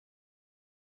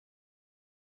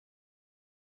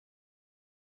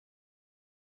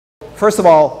First of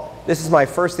all, this is my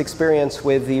first experience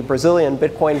with the Brazilian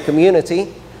Bitcoin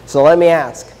community. So let me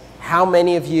ask, how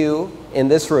many of you in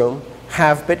this room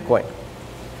have Bitcoin?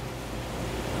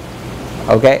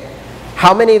 Okay.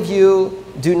 How many of you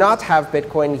do not have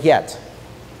Bitcoin yet?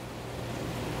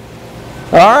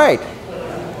 All right.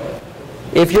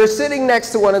 If you're sitting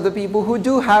next to one of the people who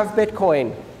do have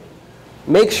Bitcoin,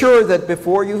 make sure that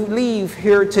before you leave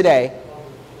here today,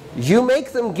 you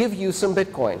make them give you some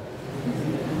Bitcoin.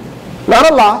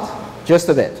 Not a lot, just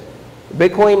a bit.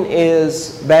 Bitcoin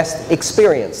is best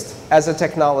experienced as a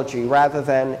technology rather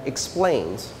than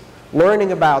explained.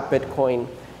 Learning about Bitcoin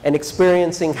and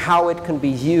experiencing how it can be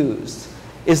used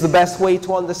is the best way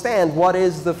to understand what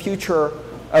is the future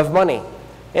of money.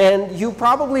 And you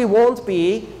probably won't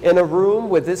be in a room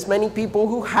with this many people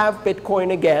who have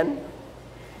Bitcoin again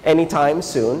anytime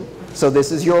soon. So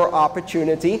this is your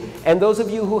opportunity. And those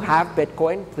of you who have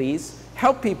Bitcoin, please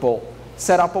help people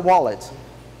set up a wallet.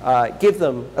 Give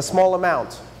them a small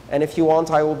amount. And if you want,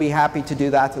 I will be happy to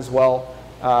do that as well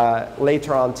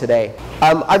later on today.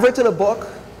 I've written a book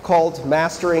called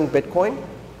Mastering Bitcoin.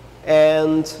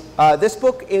 And this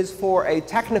book is for a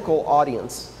technical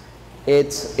audience.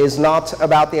 It is not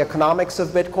about the economics of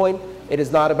Bitcoin. It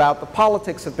is not about the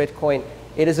politics of Bitcoin.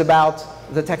 It is about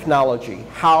the technology,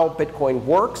 how Bitcoin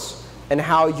works, and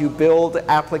how you build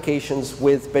applications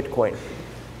with Bitcoin.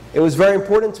 It was very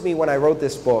important to me when I wrote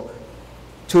this book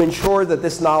to ensure that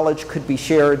this knowledge could be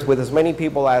shared with as many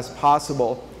people as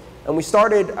possible. And we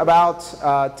started about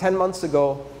 10 months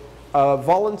ago a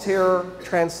volunteer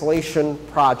translation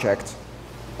project.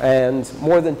 And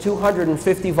more than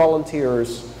 250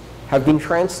 volunteers have been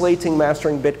translating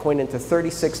Mastering Bitcoin into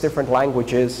 36 different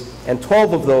languages, and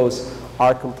 12 of those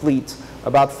are complete.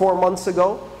 About 4 months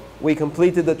ago, we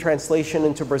completed the translation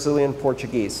into Brazilian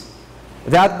Portuguese.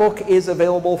 That book is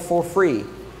available for free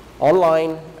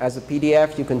online as a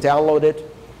PDF. You can download it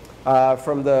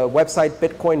from the website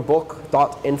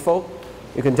bitcoinbook.info.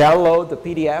 You can download the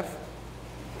PDF.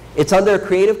 It's under a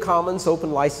Creative Commons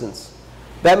open license.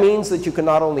 That means that you can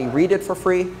not only read it for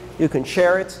free, you can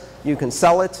share it, you can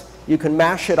sell it, you can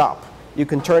mash it up. You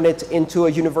can turn it into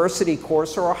a university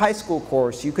course or a high school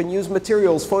course. You can use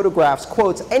materials, photographs,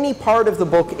 quotes, any part of the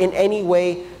book in any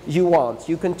way you want.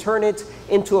 You can turn it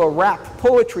into a rap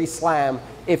poetry slam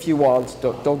if you want.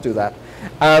 Don't do that.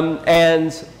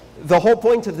 And the whole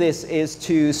point of this is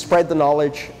to spread the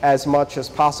knowledge as much as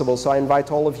possible. So I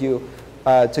invite all of you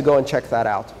to go and check that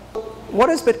out. What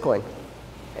is Bitcoin?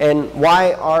 And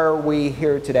why are we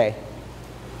here today?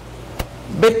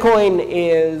 Bitcoin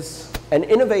is an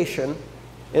innovation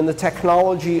in the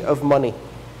technology of money.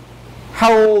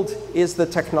 How old is the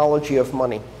technology of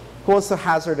money? Who wants to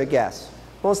hazard a guess?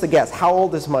 Who wants to guess? How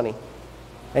old is money?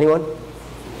 Anyone?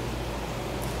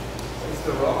 Since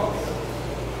the Romans.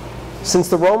 Since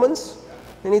the Romans?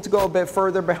 You need to go a bit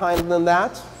further behind than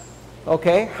that.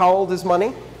 Okay, how old is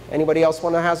money? Anybody else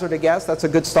want to hazard a guess? That's a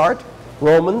good start.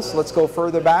 Romans, let's go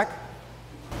further back.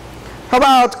 How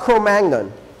about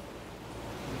Cro-Magnon?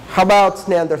 How about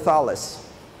Neanderthalis?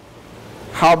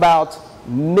 How about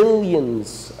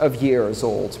millions of years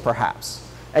old, perhaps?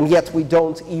 And yet we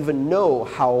don't even know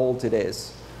how old it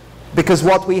is. Because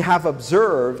what we have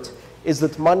observed is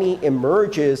that money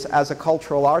emerges as a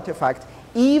cultural artifact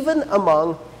even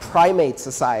among primate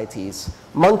societies.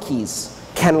 Monkeys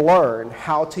can learn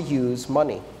how to use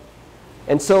money.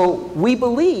 And so we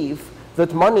believe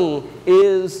that money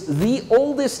is the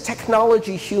oldest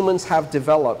technology humans have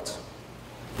developed.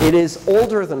 It is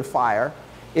older than fire,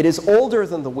 it is older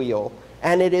than the wheel,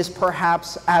 and it is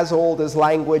perhaps as old as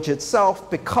language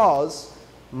itself because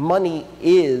money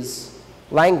is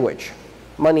language.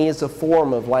 Money is a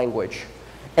form of language.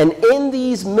 And in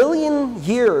these million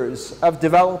years of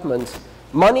development,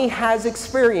 money has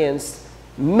experienced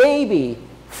maybe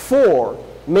 4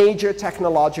 major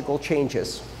technological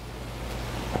changes.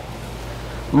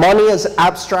 Money as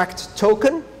abstract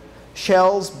token,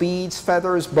 shells, beads,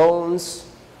 feathers, bones,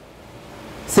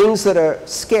 things that are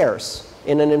scarce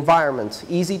in an environment,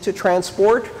 easy to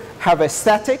transport, have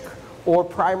aesthetic or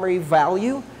primary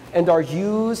value, and are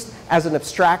used as an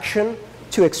abstraction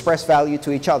to express value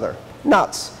to each other.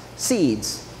 Nuts,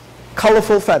 seeds,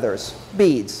 colorful feathers,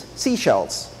 beads,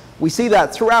 seashells. We see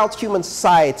that throughout human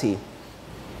society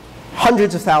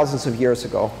hundreds of thousands of years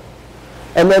ago.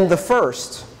 And then the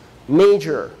first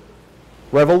major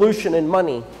revolution in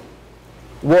money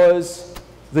was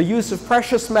the use of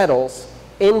precious metals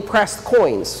in pressed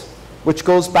coins, which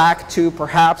goes back to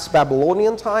perhaps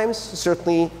Babylonian times,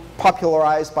 certainly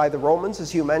popularized by the Romans,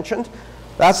 as you mentioned.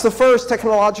 That's the first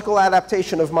technological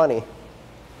adaptation of money.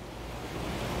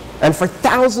 And for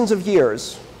thousands of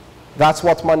years, That's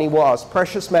what money was.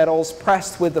 Precious metals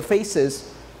pressed with the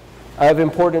faces of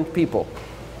important people.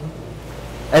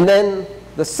 And then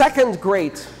the second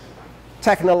great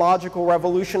technological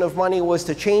revolution of money was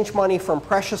to change money from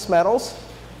precious metals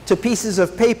to pieces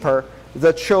of paper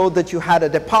that showed that you had a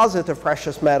deposit of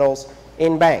precious metals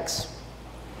in banks.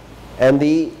 And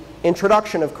the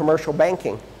introduction of commercial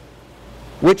banking,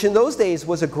 which in those days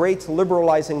was a great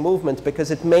liberalizing movement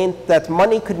because it meant that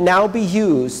money could now be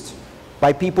used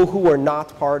by people who were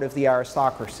not part of the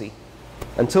aristocracy.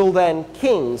 Until then,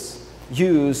 kings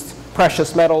used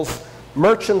precious metals,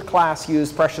 merchant class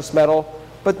used precious metal,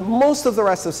 but most of the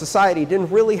rest of society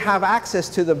didn't really have access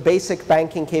to the basic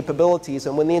banking capabilities.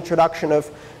 And when the introduction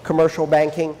of commercial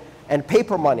banking and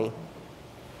paper money,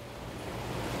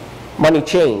 money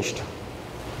changed.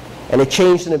 And it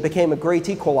changed and it became a great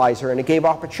equalizer, and it gave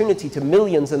opportunity to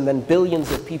millions and then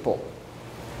billions of people.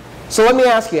 So let me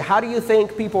ask you, how do you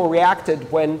think people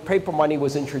reacted when paper money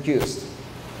was introduced?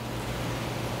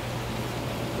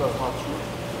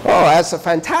 Oh, that's a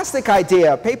fantastic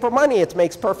idea. Paper money, it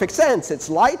makes perfect sense. It's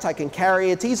light, I can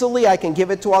carry it easily, I can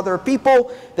give it to other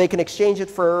people, they can exchange it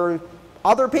for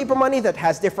other paper money that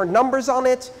has different numbers on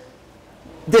it.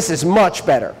 This is much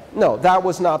better. No, that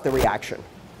was not the reaction.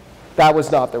 That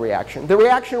was not the reaction. The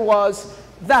reaction was,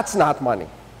 that's not money.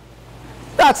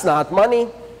 That's not money.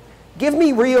 Give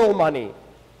me real money.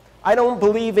 I don't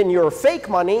believe in your fake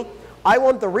money. I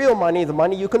want the real money, the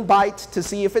money you can bite to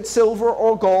see if it's silver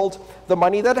or gold, the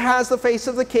money that has the face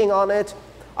of the king on it.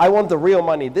 I want the real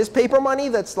money. This paper money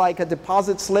that's like a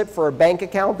deposit slip for a bank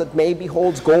account that maybe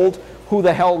holds gold, who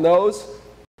the hell knows?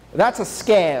 That's a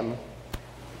scam.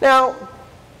 Now,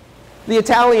 the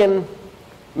Italian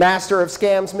master of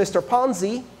scams, Mr.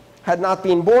 Ponzi, had not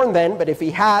been born then, but if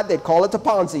he had, they'd call it a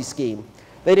Ponzi scheme.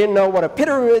 They didn't know what a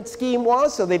pyramid scheme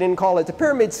was, so they didn't call it a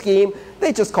pyramid scheme.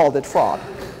 They just called it fraud.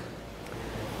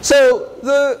 So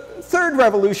the third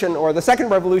revolution, or the second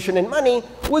revolution in money,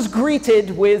 was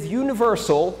greeted with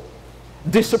universal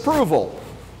disapproval.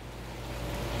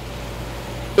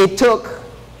 It took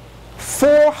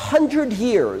 400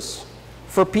 years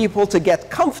for people to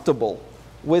get comfortable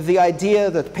with the idea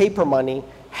that paper money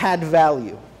had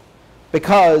value,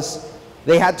 because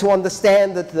they had to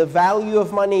understand that the value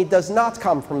of money does not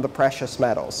come from the precious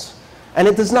metals. And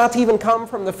it does not even come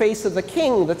from the face of the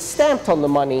king that's stamped on the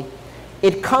money.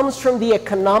 It comes from the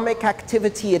economic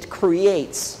activity it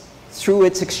creates through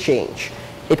its exchange.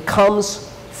 It comes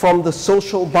from the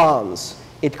social bonds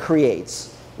it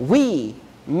creates. We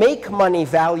make money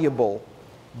valuable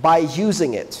by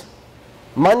using it.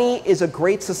 Money is a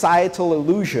great societal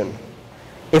illusion.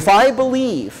 If I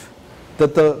believe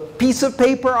that the piece of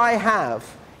paper I have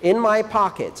in my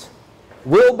pocket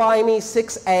will buy me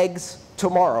 6 eggs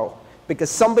tomorrow because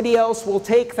somebody else will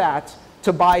take that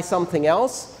to buy something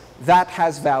else, that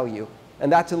has value.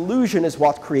 And that illusion is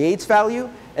what creates value,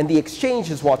 and the exchange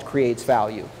is what creates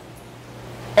value.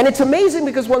 And it's amazing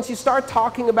because once you start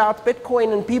talking about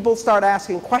Bitcoin and people start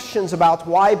asking questions about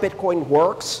why Bitcoin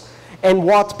works and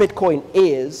what Bitcoin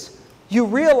is, you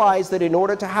realize that in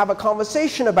order to have a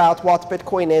conversation about what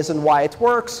Bitcoin is and why it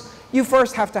works, you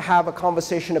first have to have a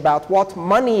conversation about what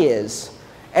money is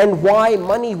and why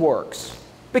money works.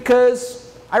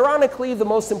 Because, ironically, the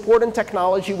most important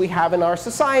technology we have in our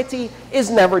society is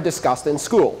never discussed in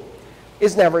school,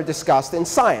 is never discussed in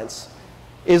science,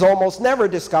 is almost never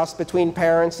discussed between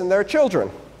parents and their children.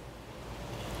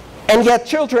 And yet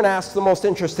children ask the most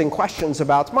interesting questions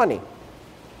about money.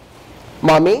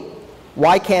 Mommy,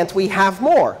 why can't we have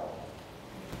more?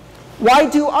 Why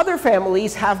do other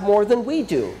families have more than we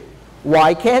do?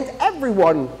 Why can't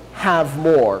everyone have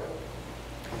more?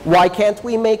 Why can't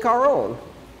we make our own?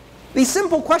 These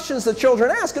simple questions that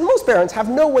children ask, and most parents have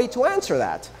no way to answer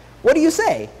that. What do you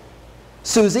say?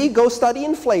 Susie, go study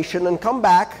inflation and come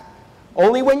back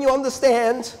only when you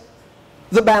understand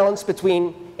the balance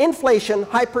between inflation,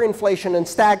 hyperinflation, and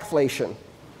stagflation.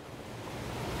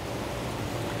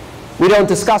 We don't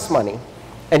discuss money,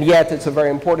 and yet it's a very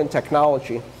important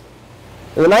technology.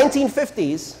 In the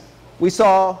 1950s, we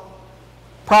saw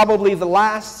probably the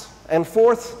last and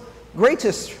fourth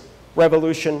greatest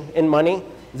revolution in money,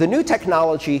 the new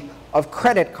technology of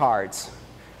credit cards.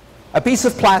 A piece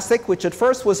of plastic, which at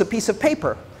first was a piece of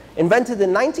paper, invented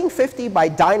in 1950 by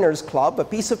Diners Club, a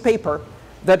piece of paper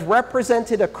that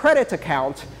represented a credit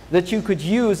account that you could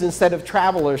use instead of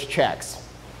traveler's checks.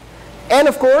 And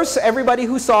of course, everybody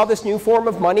who saw this new form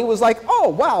of money was like, oh,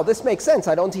 wow, this makes sense.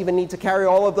 I don't even need to carry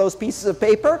all of those pieces of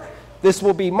paper. This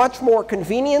will be much more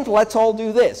convenient. Let's all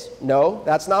do this. No,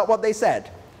 that's not what they said.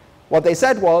 What they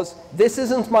said was, this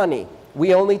isn't money.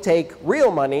 We only take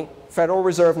real money, Federal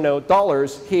Reserve note,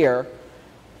 dollars here,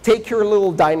 Take your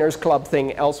little diners club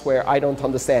thing elsewhere. I don't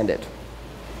understand it.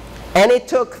 And it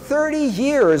took 30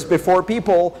 years before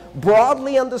people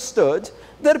broadly understood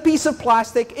that a piece of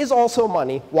plastic is also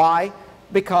money. Why?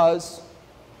 Because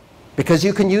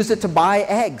you can use it to buy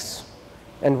eggs.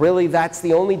 And really, that's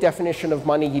the only definition of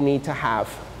money you need to have.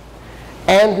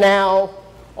 And now,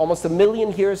 almost 1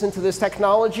 million years into this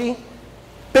technology,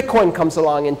 Bitcoin comes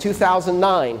along in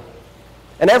 2009.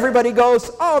 And everybody goes,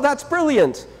 oh, that's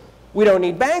brilliant. We don't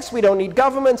need banks. We don't need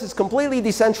governments. It's completely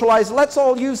decentralized. Let's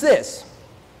all use this.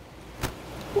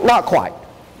 Not quite.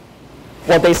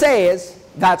 What they say is,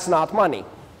 that's not money.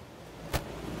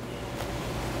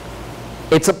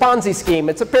 It's a Ponzi scheme.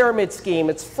 It's a pyramid scheme.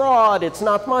 It's fraud. It's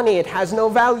not money. It has no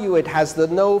value. It has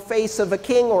no face of a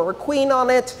king or a queen on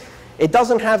it. It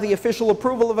doesn't have the official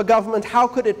approval of a government. How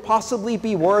could it possibly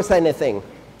be worth anything?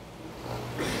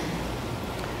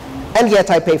 And yet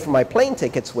I pay for my plane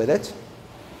tickets with it.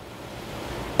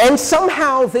 And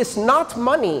somehow this not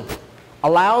money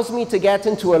allows me to get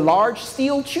into a large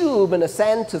steel tube and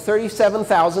ascend to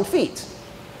 37,000 feet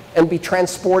and be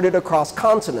transported across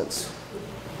continents.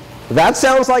 That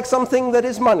sounds like something that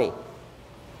is money.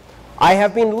 I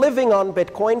have been living on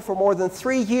Bitcoin for more than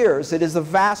 3 years. It is the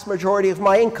vast majority of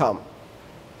my income.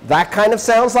 That kind of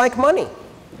sounds like money.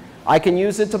 I can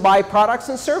use it to buy products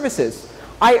and services.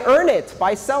 I earn it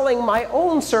by selling my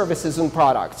own services and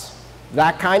products.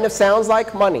 That kind of sounds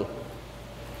like money.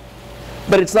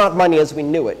 But it's not money as we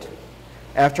knew it.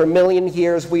 After 1 million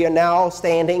years, we are now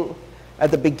standing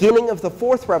at the beginning of the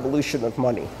fourth revolution of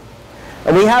money.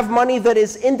 And we have money that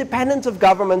is independent of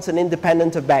governments and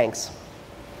independent of banks.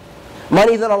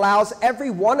 Money that allows every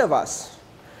one of us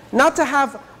not to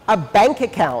have a bank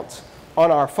account on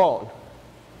our phone,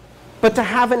 but to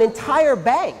have an entire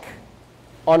bank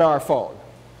on our phone.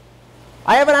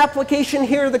 I have an application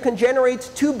here that can generate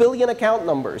 2 billion account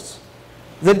numbers,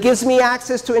 that gives me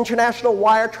access to international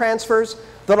wire transfers,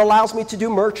 that allows me to do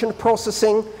merchant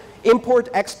processing,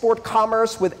 import-export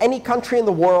commerce with any country in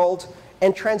the world,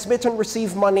 and transmit and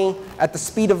receive money at the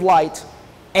speed of light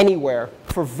anywhere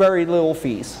for very little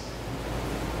fees.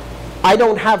 I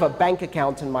don't have a bank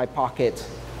account in my pocket.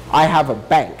 I have a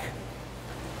bank.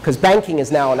 Because banking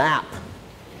is now an app.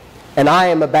 And I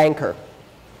am a banker.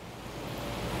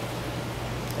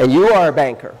 And you are a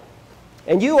banker.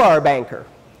 And you are a banker.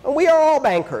 And we are all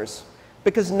bankers.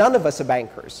 Because none of us are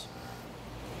bankers.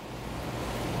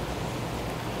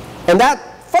 And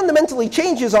that fundamentally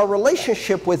changes our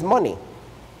relationship with money.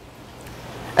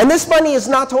 And this money is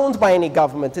not owned by any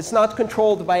government. It's not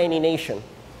controlled by any nation.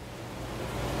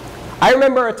 I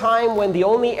remember a time when the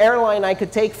only airline I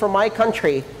could take from my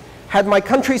country had my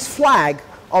country's flag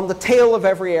on the tail of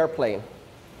every airplane.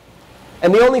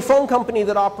 And the only phone company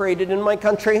that operated in my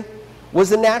country was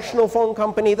the national phone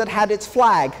company that had its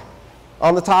flag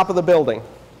on the top of the building.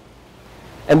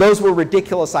 And those were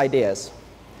ridiculous ideas.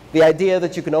 The idea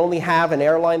that you can only have an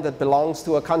airline that belongs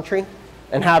to a country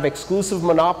and have exclusive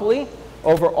monopoly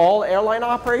over all airline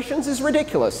operations is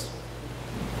ridiculous.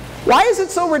 Why is it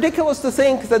so ridiculous to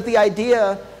think that the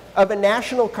idea of a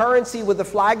national currency with the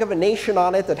flag of a nation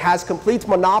on it that has complete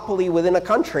monopoly within a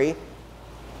country,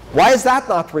 why is that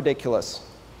not ridiculous?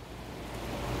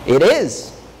 It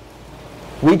is.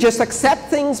 We just accept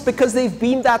things because they've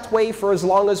been that way for as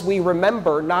long as we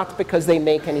remember, not because they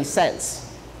make any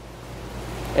sense.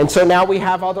 And so now we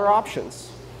have other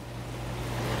options.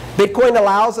 Bitcoin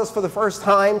allows us for the first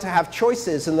time to have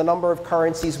choices in the number of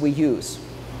currencies we use.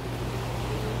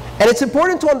 And it's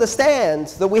important to understand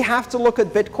that we have to look at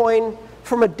Bitcoin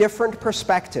from a different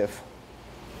perspective.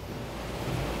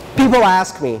 People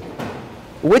ask me,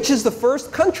 which is the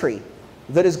first country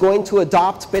that is going to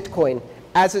adopt Bitcoin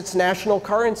as its national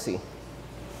currency?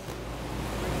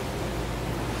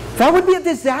 That would be a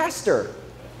disaster.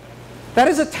 That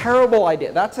is a terrible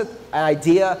idea. That's an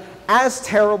idea as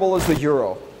terrible as the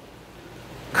euro.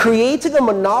 Creating a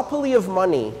monopoly of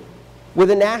money with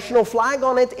a national flag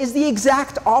on it is the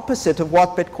exact opposite of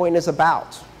what Bitcoin is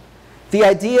about. The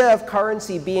idea of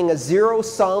currency being a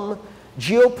zero-sum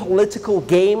geopolitical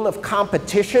game of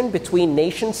competition between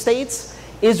nation states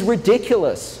is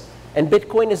ridiculous. And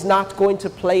Bitcoin is not going to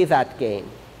play that game.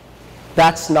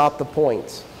 That's not the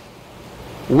point.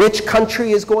 Which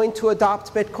country is going to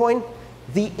adopt Bitcoin?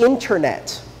 The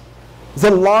internet.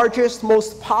 The largest,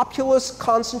 most populous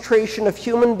concentration of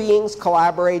human beings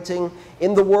collaborating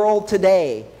in the world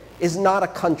today is not a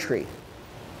country.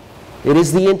 It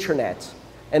is the internet.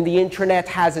 And the internet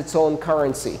has its own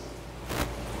currency.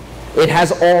 It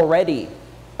has already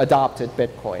adopted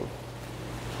Bitcoin.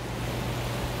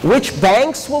 Which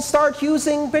banks will start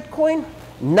using Bitcoin?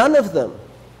 None of them.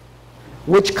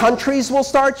 Which countries will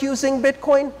start using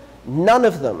Bitcoin? None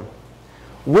of them.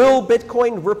 Will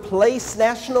Bitcoin replace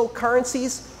national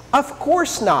currencies? Of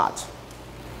course not.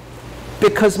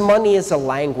 Because money is a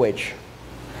language.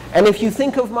 And if you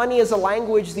think of money as a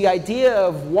language, the idea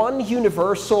of one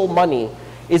universal money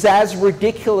is as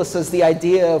ridiculous as the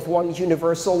idea of one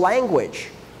universal language.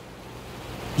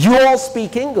 You all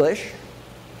speak English,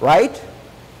 right?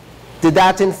 Did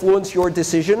that influence your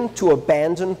decision to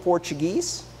abandon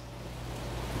Portuguese?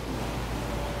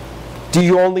 Do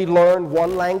you only learn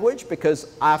one language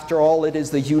because, after all, it is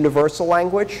the universal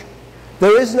language?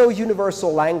 There is no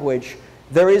universal language.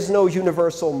 There is no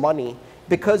universal money.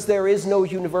 Because there is no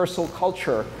universal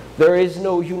culture, there is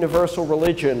no universal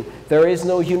religion, there is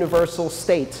no universal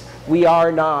state. We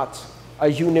are not a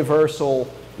universal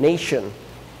nation.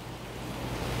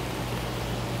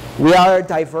 We are a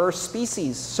diverse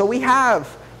species. So we have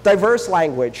diverse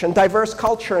language and diverse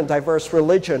culture and diverse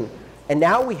religion. And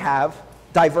now we have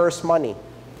diverse money.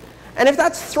 And if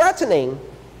that's threatening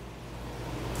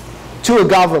to a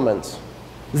government,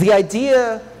 the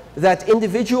idea that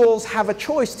individuals have a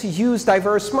choice to use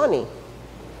diverse money,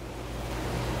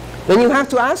 then you have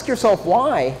to ask yourself,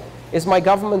 why is my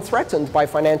government threatened by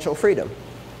financial freedom?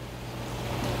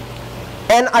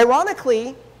 And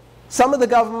ironically, some of the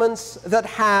governments that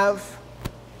have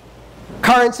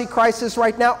currency crisis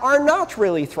right now are not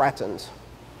really threatened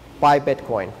by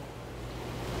Bitcoin.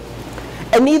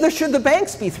 And neither should the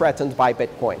banks be threatened by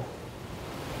Bitcoin.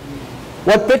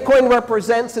 What Bitcoin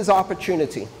represents is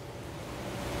opportunity.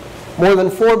 More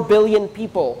than 4 billion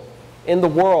people in the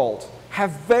world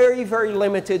have very, very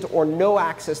limited or no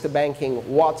access to banking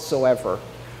whatsoever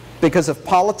because of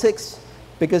politics,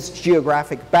 because of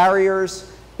geographic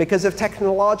barriers, because of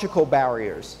technological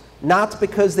barriers, not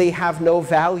because they have no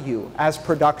value as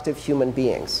productive human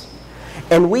beings.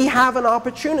 And we have an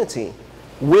opportunity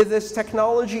with this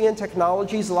technology and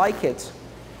technologies like it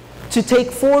to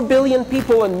take 4 billion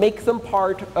people and make them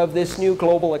part of this new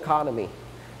global economy,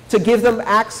 to give them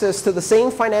access to the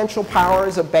same financial power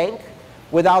as a bank,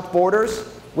 without borders,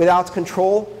 without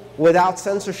control, without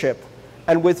censorship,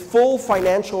 and with full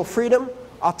financial freedom,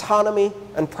 autonomy,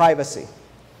 and privacy.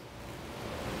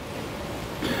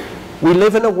 We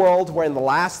live in a world where in the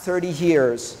last 30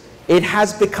 years, it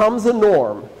has become the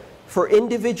norm for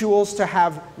individuals to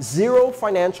have zero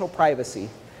financial privacy.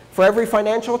 For every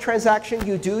financial transaction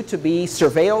you do to be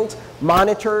surveilled,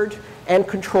 monitored, and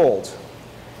controlled.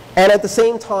 And at the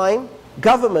same time,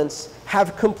 governments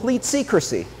have complete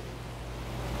secrecy.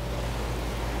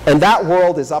 And that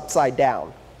world is upside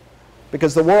down.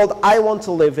 Because the world I want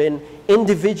to live in,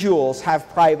 individuals have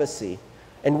privacy.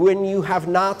 And when you have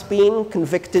not been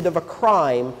convicted of a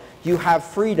crime, you have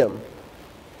freedom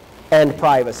and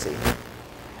privacy.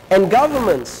 And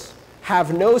governments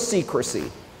have no secrecy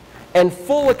and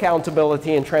full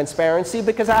accountability and transparency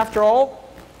because, after all,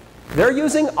 they're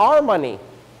using our money.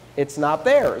 It's not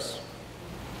theirs.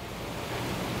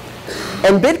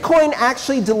 And Bitcoin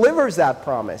actually delivers that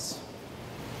promise.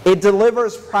 It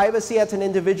delivers privacy at an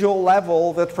individual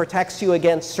level that protects you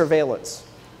against surveillance.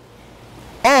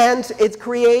 And it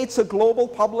creates a global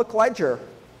public ledger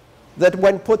that,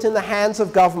 when put in the hands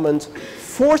of government,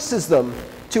 forces them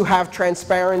to have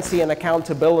transparency and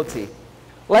accountability.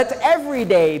 Let every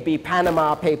day be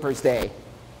Panama Papers Day.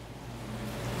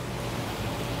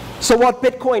 So what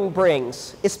Bitcoin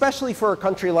brings, especially for a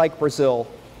country like Brazil,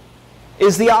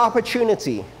 is the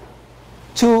opportunity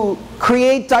to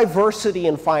create diversity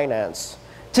in finance,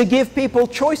 to give people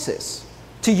choices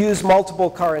to use multiple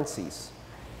currencies,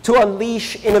 to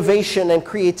unleash innovation and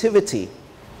creativity,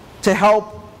 to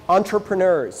help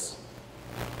entrepreneurs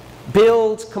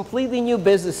build completely new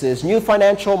businesses, new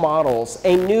financial models,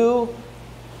 a new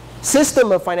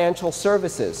system of financial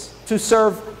services to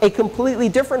serve a completely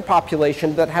different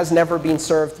population that has never been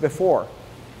served before.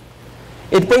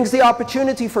 It brings the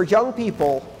opportunity for young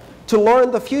people to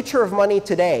learn the future of money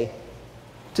today,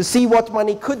 to see what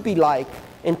money could be like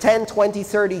in 10, 20,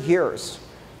 30 years,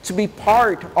 to be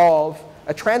part of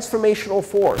a transformational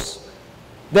force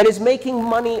that is making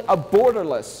money a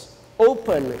borderless,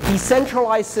 open,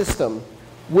 decentralized system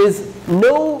with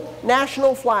no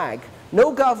national flag,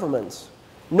 no governments,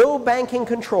 no banking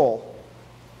control,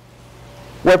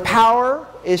 where power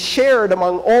is shared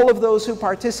among all of those who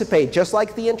participate, just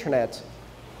like the internet,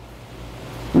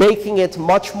 making it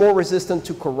much more resistant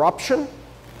to corruption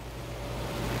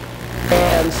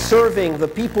and serving the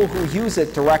people who use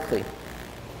it directly.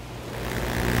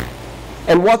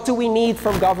 And what do we need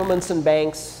from governments and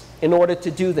banks in order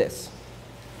to do this?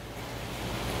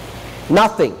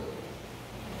 Nothing.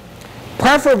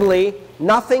 Preferably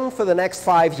nothing for the next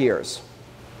 5 years.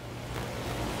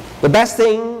 The best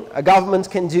thing a government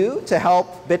can do to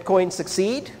help Bitcoin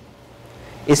succeed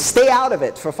is stay out of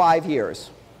it for 5 years,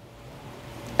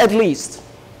 at least.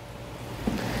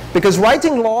 Because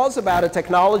writing laws about a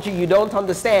technology you don't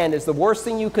understand is the worst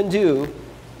thing you can do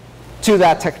to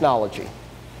that technology.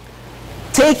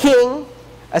 Taking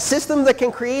a system that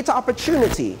can create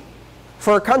opportunity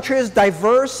for a country as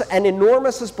diverse and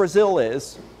enormous as Brazil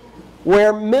is,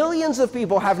 where millions of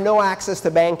people have no access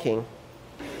to banking,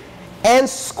 and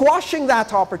squashing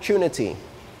that opportunity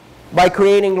by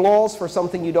creating laws for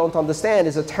something you don't understand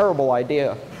is a terrible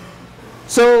idea.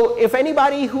 So if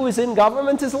anybody who is in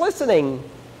government is listening,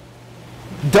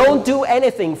 don't do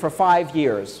anything for 5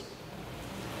 years.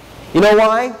 You know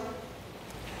why?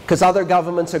 Because other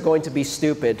governments are going to be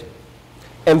stupid,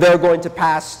 and they're going to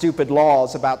pass stupid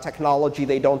laws about technology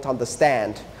they don't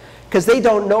understand, because they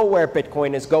don't know where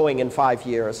Bitcoin is going in 5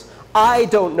 years. I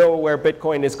don't know where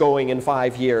Bitcoin is going in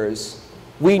 5 years.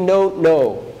 We don't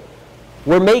know.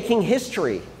 We're making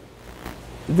history.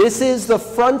 This is the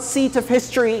front seat of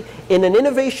history in an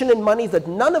innovation in money that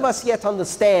none of us yet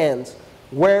understand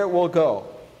where it will go.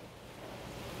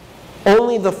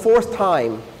 Only the 4th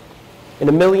time in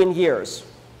a million years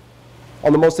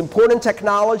on the most important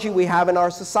technology we have in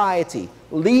our society.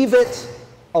 Leave it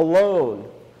alone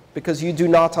because you do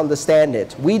not understand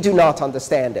it. We do not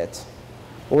understand it.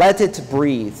 Let it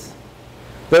breathe.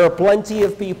 There are plenty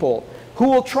of people who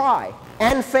will try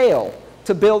and fail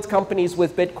to build companies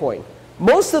with Bitcoin.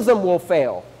 Most of them will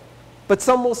fail, but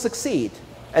some will succeed.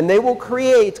 And they will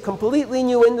create completely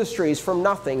new industries from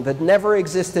nothing that never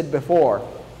existed before.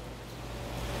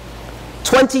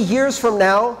 20 years from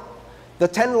now, the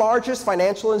 10 largest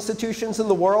financial institutions in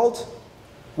the world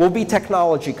will be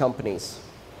technology companies.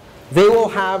 They will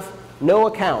have no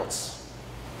accounts,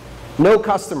 no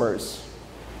customers,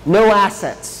 no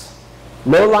assets,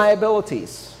 no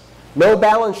liabilities, no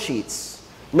balance sheets,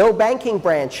 no banking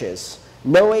branches,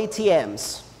 no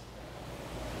ATMs.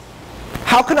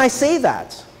 How can I say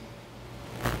that?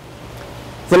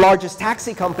 The largest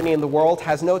taxi company in the world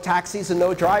has no taxis and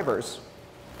no drivers.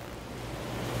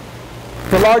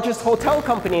 The largest hotel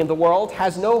company in the world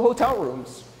has no hotel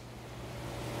rooms.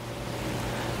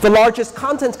 The largest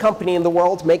content company in the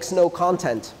world makes no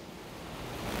content.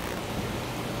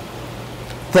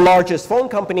 The largest phone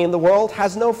company in the world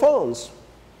has no phones.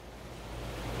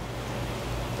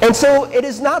 And so it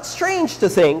is not strange to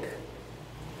think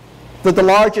that the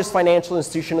largest financial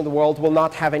institution in the world will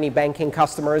not have any banking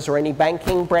customers or any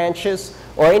banking branches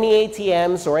or any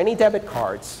ATMs or any debit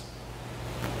cards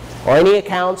or any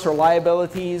accounts or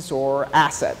liabilities or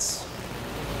assets.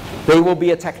 They will be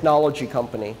a technology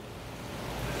company.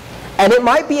 And it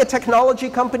might be a technology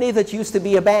company that used to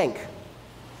be a bank.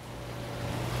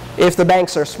 If the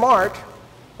banks are smart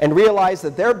and realize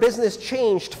that their business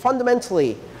changed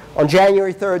fundamentally on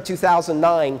January 3rd,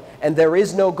 2009, and there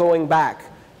is no going back,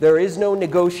 there is no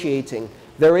negotiating,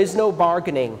 there is no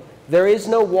bargaining, there is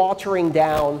no watering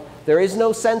down, there is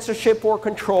no censorship or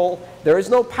control, there is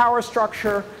no power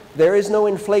structure, there is no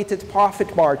inflated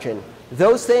profit margin.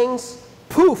 Those things,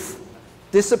 poof,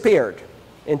 disappeared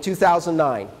in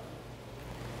 2009.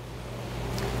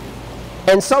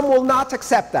 And some will not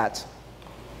accept that,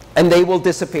 and they will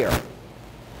disappear.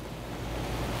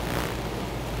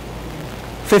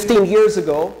 15 years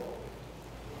ago,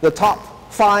 the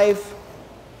top 5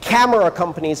 camera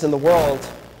companies in the world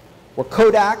were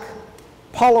Kodak,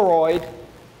 Polaroid,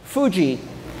 Fuji,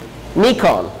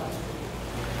 Nikon.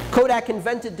 Kodak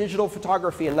invented digital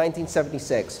photography in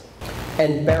 1976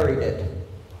 and buried it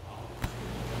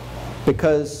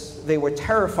because they were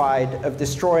terrified of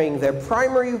destroying their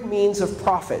primary means of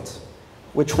profit,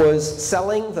 which was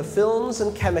selling the films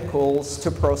and chemicals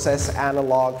to process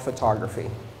analog photography.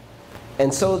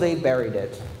 And so they buried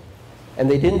it. And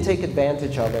they didn't take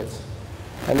advantage of it.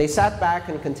 And they sat back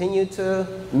and continued to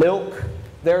milk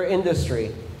their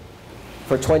industry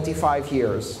for 25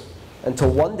 years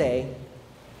until one day,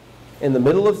 in the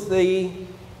middle of the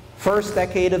first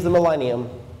decade of the millennium,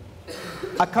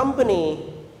 a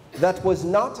company that was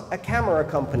not a camera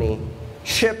company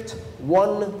shipped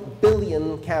 1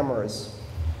 billion cameras.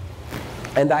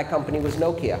 And that company was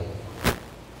Nokia.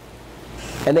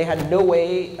 And they had no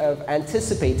way of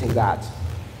anticipating that.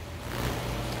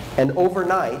 And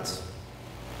overnight,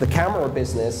 the camera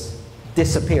business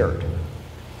disappeared.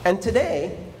 And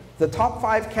today, the top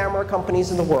 5 camera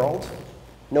companies in the world,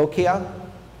 Nokia,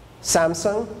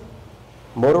 Samsung,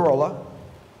 Motorola,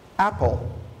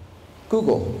 Apple,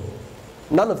 Google,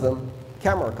 none of them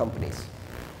camera companies.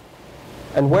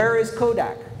 And where is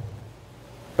Kodak?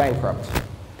 Bankrupt.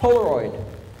 Polaroid,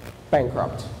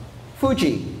 bankrupt.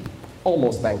 Fuji,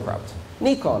 almost bankrupt.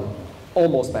 Nikon,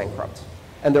 almost bankrupt.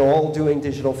 And they're all doing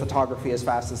digital photography as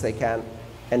fast as they can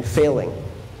and failing.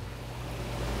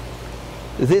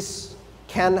 This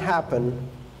can happen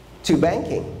to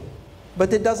banking,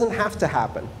 but it doesn't have to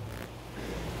happen.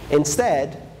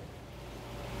 Instead,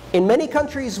 in many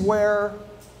countries where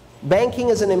banking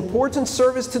is an important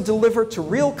service to deliver to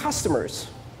real customers,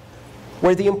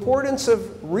 where the importance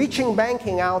of reaching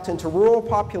banking out into rural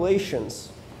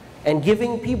populations and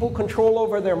giving people control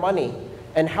over their money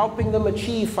and helping them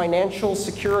achieve financial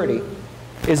security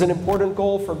is an important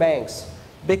goal for banks,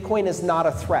 Bitcoin is not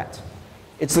a threat.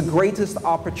 It's the greatest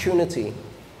opportunity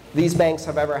these banks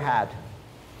have ever had.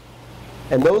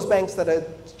 And those banks that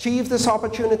achieve this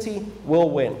opportunity will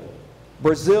win.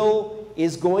 Brazil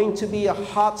is going to be a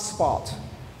hot spot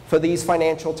for these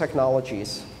financial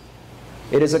technologies.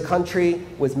 It is a country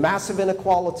with massive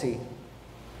inequality,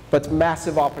 but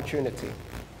massive opportunity,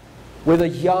 with a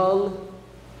young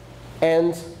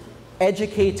and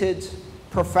educated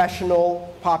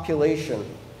professional population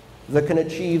that can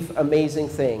achieve amazing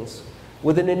things,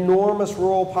 with an enormous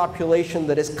rural population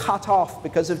that is cut off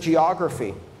because of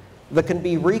geography, that can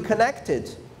be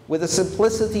reconnected with the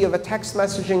simplicity of a text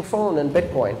messaging phone and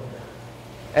Bitcoin,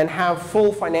 and have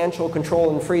full financial control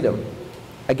and freedom,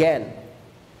 again.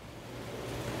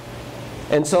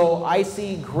 And so I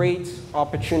see great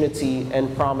opportunity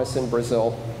and promise in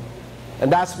Brazil.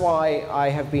 And that's why I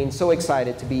have been so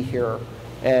excited to be here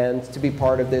and to be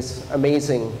part of this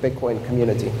amazing Bitcoin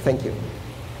community. Thank you. You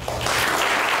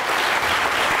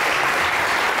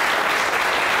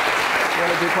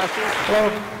want to do questions? Hello?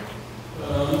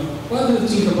 What do you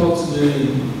think about the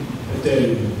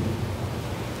Ethereum?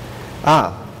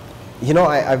 You know,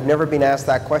 I've never been asked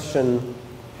that question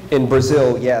in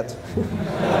Brazil yet.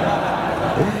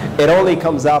 It only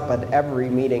comes up at every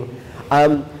meeting.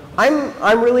 I'm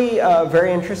really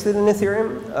very interested in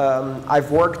Ethereum.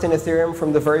 I've worked in Ethereum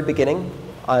from the very beginning.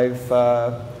 I've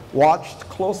watched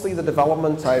closely the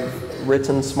development. I've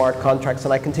written smart contracts,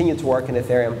 and I continue to work in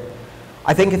Ethereum.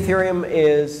 I think Ethereum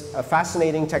is a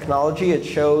fascinating technology. It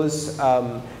shows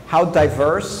how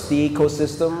diverse the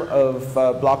ecosystem of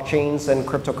blockchains and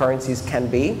cryptocurrencies can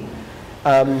be.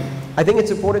 I think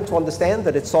it's important to understand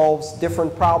that it solves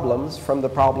different problems from the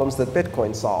problems that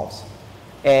Bitcoin solves.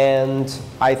 And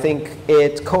I think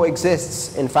it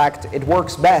coexists. In fact, it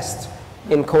works best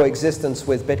in coexistence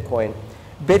with Bitcoin.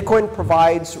 Bitcoin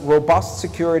provides robust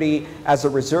security as a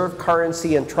reserve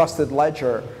currency and trusted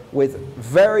ledger with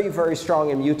very, very strong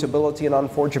immutability and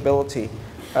unforgeability.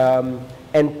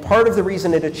 And part of the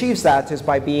reason it achieves that is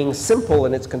by being simple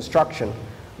in its construction,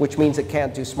 which means it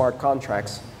can't do smart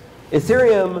contracts.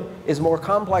 Ethereum is more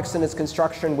complex in its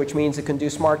construction, which means it can do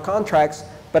smart contracts,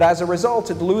 but as a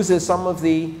result, it loses some of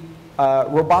the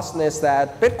robustness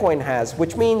that Bitcoin has,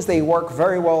 which means they work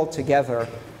very well together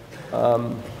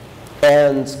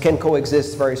and can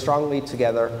coexist very strongly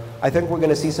together. I think we're going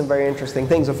to see some very interesting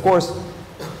things. Of course,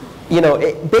 you know,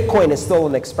 Bitcoin is still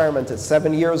an experiment. It's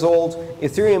 7 years old.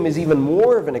 Ethereum is even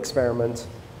more of an experiment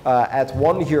at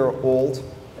 1 year old.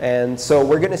 And so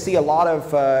we're going to see a lot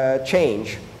of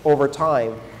change over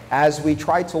time as we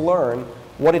try to learn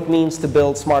what it means to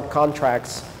build smart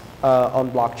contracts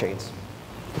on blockchains.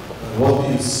 What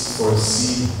do you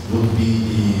foresee would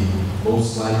be the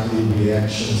most likely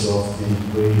reactions of the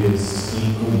greatest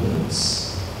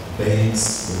incumbents,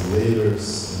 banks,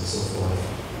 regulators, and so forth?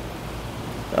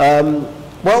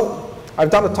 Well,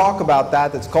 I've done a talk about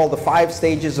that. It's called the 5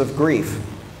 stages of grief.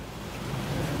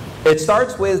 It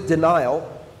starts with denial.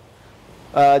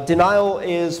 Denial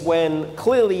is when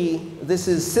clearly this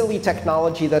is silly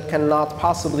technology that cannot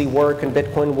possibly work and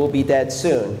Bitcoin will be dead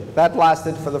soon. That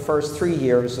lasted for the first 3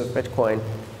 years of Bitcoin.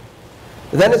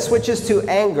 Then it switches to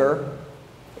anger.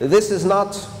 This is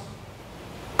not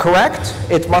correct.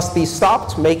 It must be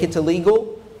stopped. Make it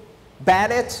illegal.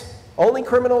 Ban it. Only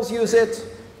criminals use it.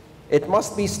 It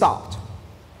must be stopped.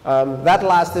 That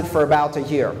lasted for about a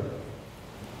year.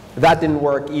 That didn't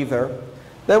work either.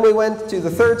 Then we went to the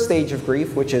 3rd stage of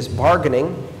grief, which is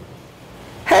bargaining.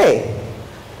 Hey,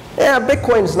 yeah,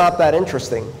 Bitcoin's not that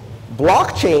interesting.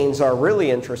 Blockchains are really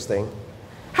interesting.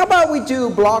 How about we do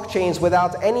blockchains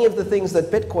without any of the things that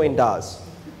Bitcoin does?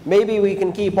 Maybe we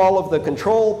can keep all of the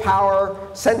control, power,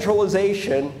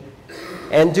 centralization,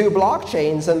 and do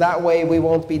blockchains, and that way we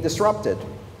won't be disrupted.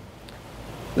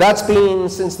 That's been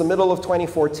since the middle of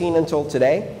 2014 until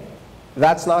today.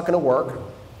 That's not going to work.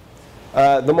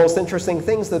 The most interesting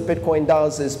things that Bitcoin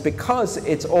does is because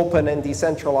it's open and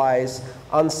decentralized,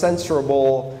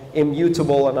 uncensorable,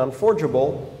 immutable, and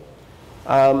unforgeable,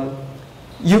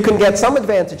 you can get some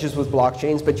advantages with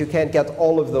blockchains, but you can't get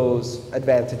all of those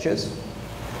advantages.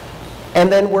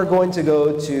 And then we're going to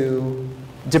go to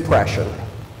depression.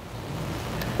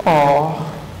 Aww.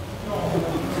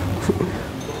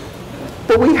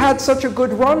 But we had such a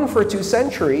good run for 2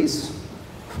 centuries.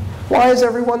 Why is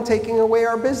everyone taking away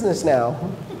our business now?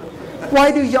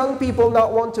 Why do young people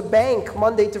not want to bank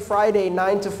Monday to Friday,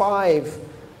 9 to 5,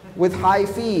 with high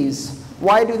fees?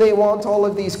 Why do they want all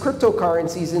of these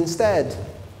cryptocurrencies instead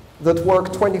that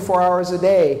work 24 hours a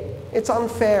day? It's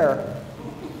unfair.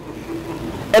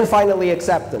 And finally,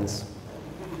 acceptance.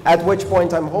 At which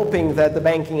point I'm hoping that the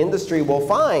banking industry will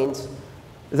find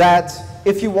that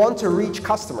if you want to reach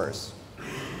customers,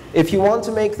 if you want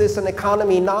to make this an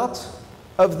economy not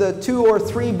of the 2 or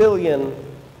 3 billion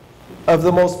of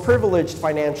the most privileged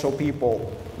financial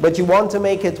people, but you want to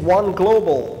make it one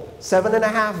global,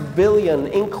 7.5 billion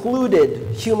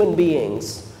included human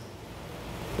beings,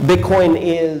 Bitcoin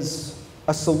is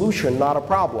a solution, not a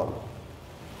problem.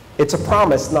 It's a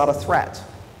promise, not a threat.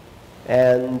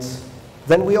 And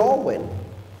then we all win.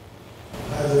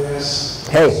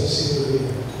 Hey,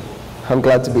 I'm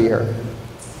glad to be here.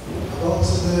 About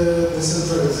the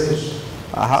decentralization.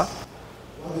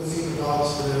 What do you think about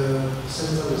the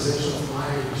centralization of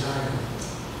mining in China?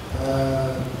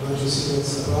 Don't you think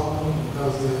it's a problem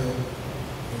because the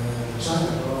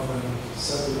China government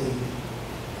suddenly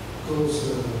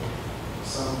closed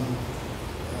some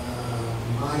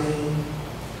mining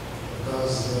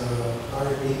because the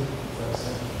RMB, for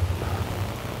example?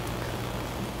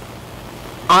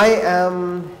 I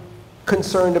am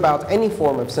concerned about any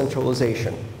form of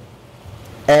centralization.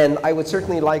 And I would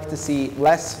certainly like to see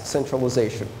less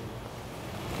centralization.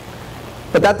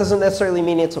 But that doesn't necessarily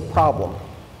mean it's a problem.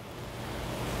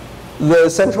 The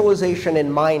centralization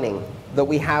in mining that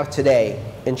we have today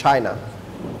in China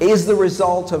is the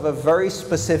result of a very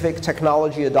specific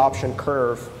technology adoption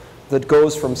curve that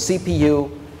goes from CPU,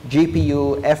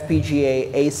 GPU,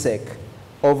 FPGA, ASIC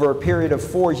over a period of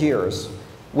 4 years,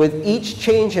 with each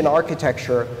change in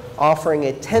architecture offering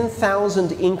a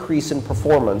 10,000 increase in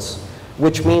performance,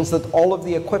 which means that all of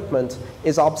the equipment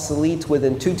is obsolete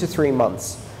within 2 to 3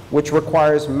 months, which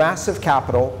requires massive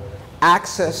capital,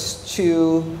 access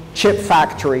to chip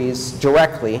factories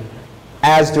directly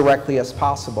as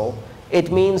possible.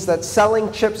 It means that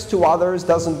selling chips to others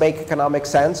doesn't make economic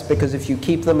sense, because if you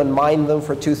keep them and mine them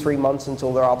for 2-3 months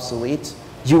until they're obsolete,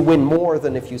 you win more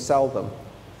than if you sell them.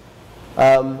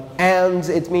 And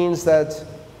it means that,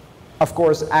 of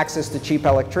course, access to cheap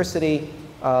electricity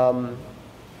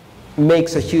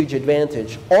makes a huge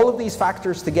advantage. All of these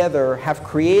factors together have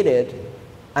created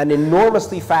an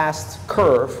enormously fast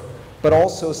curve, but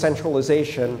also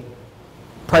centralization,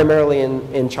 primarily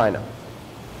in China.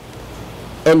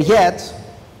 And yet,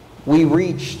 we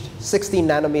reached 16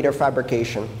 nanometer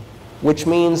fabrication, which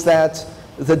means that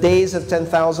the days of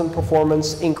 10,000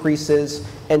 performance increases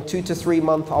and 2 to 3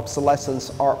 month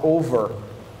obsolescence are over.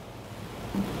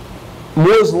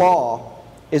 Moore's law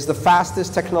is the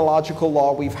fastest technological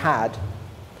law we've had,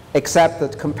 except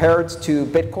that compared to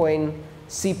Bitcoin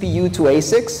CPU to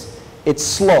ASICs, it's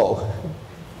slow.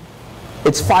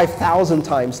 It's 5,000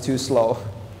 times too slow.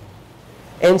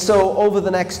 And so over the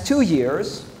next 2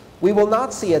 years, we will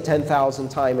not see a 10,000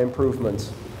 time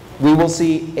improvement. We will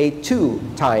see a 2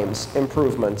 times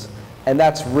improvement, and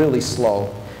that's really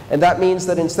slow. And that means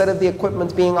that instead of the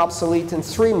equipment being obsolete in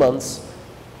 3 months,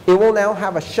 it will now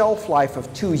have a shelf life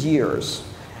of 2 years.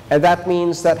 And that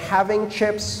means that having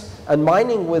chips and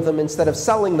mining with them instead of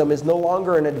selling them is no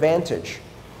longer an advantage,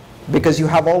 because you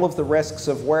have all of the risks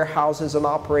of warehouses and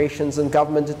operations and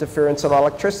government interference on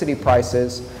electricity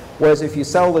prices, whereas if you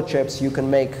sell the chips, you can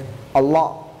make a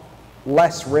lot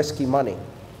less risky money.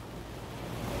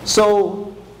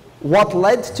 So what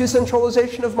led to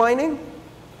centralization of mining?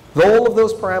 All of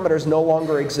those parameters no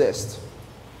longer exist.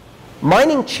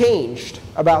 Mining changed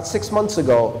about 6 months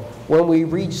ago when we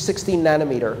reached 16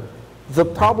 nanometer. The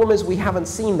problem is we haven't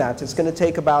seen that. It's going to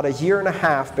take about 1.5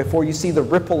 years before you see the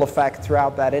ripple effect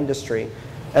throughout that industry.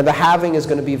 And the halving is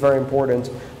going to be very important.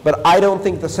 But I don't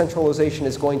think the centralization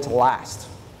is going to last.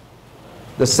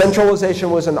 The centralization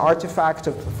was an artifact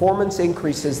of performance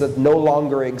increases that no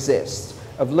longer exist,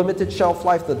 of limited shelf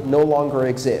life that no longer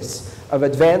exists, of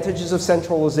advantages of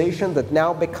centralization that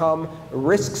now become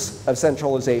risks of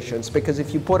centralizations. Because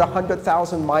if you put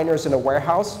 100,000 miners in a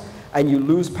warehouse and you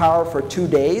lose power for 2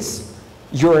 days,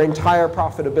 your entire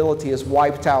profitability is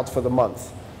wiped out for the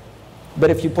month. But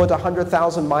if you put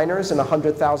 100,000 miners in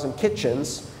 100,000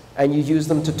 kitchens and you use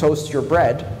them to toast your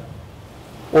bread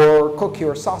or cook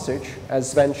your sausage, as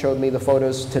Sven showed me the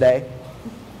photos today,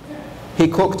 he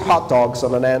cooked hot dogs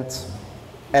on an Ant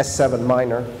S7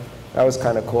 miner. That was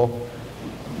kind of cool.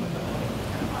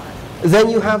 then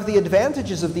you have the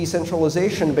advantages of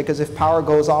decentralization, because if power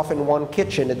goes off in one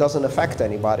kitchen, it doesn't affect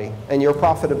anybody, and your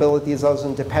profitability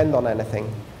doesn't depend on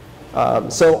anything.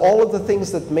 So all of the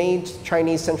things that made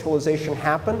Chinese centralization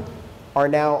happen are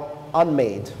now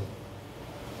unmade.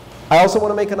 I also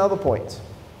want to make another point.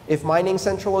 If mining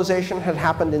centralization had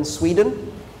happened in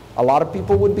Sweden, a lot of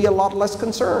people would be a lot less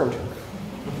concerned.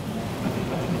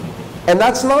 And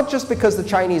that's not just because the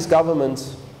Chinese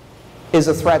government is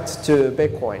a threat to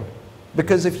Bitcoin.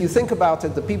 Because if you think about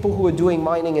it, the people who are doing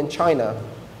mining in China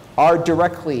are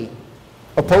directly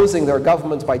opposing their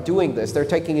government by doing this. They're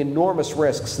taking enormous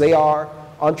risks. They are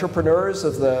entrepreneurs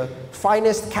of the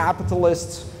finest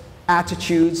capitalist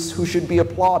attitudes who should be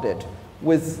applauded,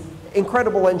 with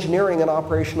incredible engineering and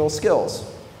operational skills.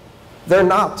 They're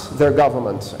not their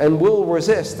government and will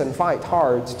resist and fight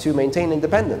hard to maintain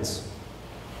independence.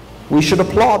 We should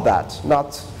applaud that,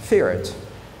 not fear it.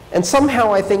 And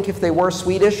somehow I think if they were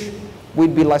Swedish,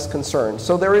 we'd be less concerned.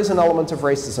 So there is an element of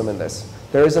racism in this.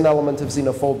 There is an element of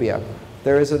xenophobia.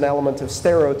 There is an element of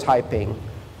stereotyping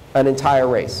an entire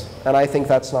race. And I think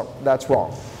that's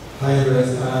wrong. Hi,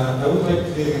 Andres. I would like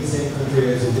to live in the same country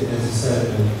as you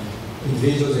said.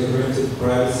 Individuals are granted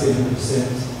privacy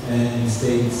 100%, and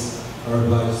states are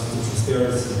obliged to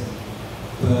transparency.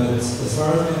 But as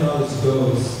far as my knowledge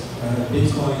goes,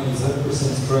 Bitcoin is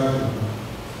 100%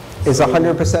 trackable. Is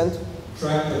 100%?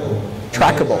 Trackable.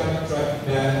 Trackable. Track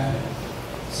back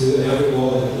to every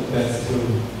wallet that passes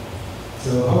through.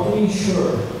 So how can you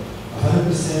ensure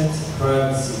 100%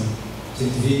 privacy to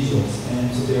individuals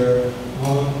and to their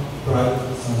own private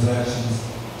transactions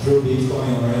through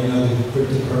Bitcoin or any other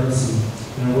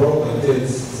cryptocurrency in a world like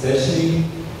this, especially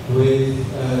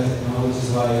with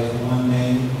technologies like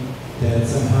OneName that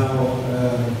somehow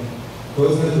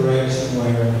goes in a direction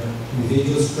where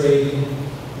individuals trading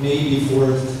may be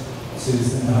forced to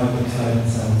somehow identify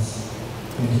themselves?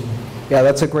 Thank you. Yeah,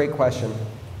 that's a great question.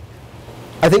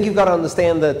 I think you've got to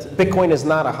understand that Bitcoin is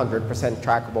not 100%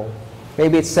 trackable.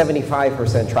 Maybe it's 75%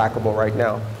 trackable right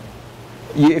now.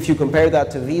 If you compare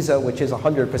that to Visa, which is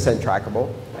 100%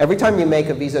 trackable, every time you make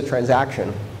a Visa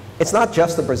transaction, it's not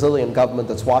just the Brazilian government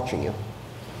that's watching you.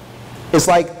 It's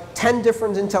like 10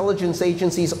 different intelligence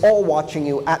agencies all watching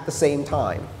you at the same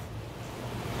time.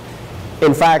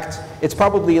 In fact, it's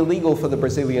probably illegal for the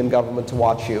Brazilian government to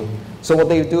watch you. So what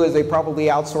they do is they probably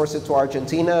outsource it to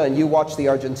Argentina, and you watch the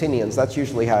Argentinians. That's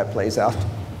usually how it plays out.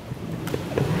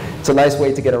 It's a nice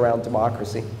way to get around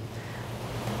democracy.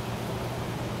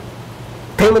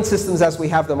 Payment systems as we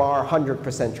have them are 100%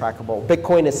 trackable.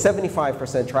 Bitcoin is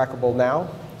 75% trackable now,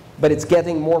 but it's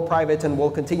getting more private and will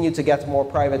continue to get more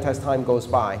private as time goes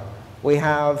by. We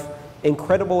have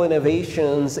incredible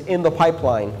innovations in the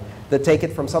pipeline that take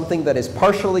it from something that is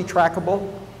partially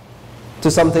trackable to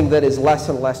something that is less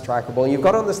and less trackable. And you've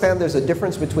got to understand there's a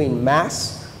difference between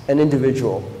mass and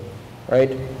individual,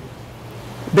 right?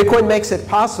 Bitcoin makes it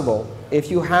possible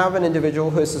if you have an individual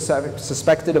who is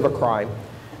suspected of a crime,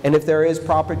 and if there is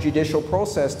proper judicial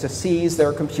process to seize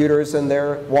their computers and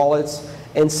their wallets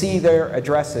and see their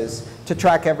addresses, to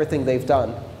track everything they've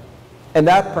done. And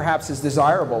that perhaps is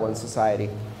desirable in society.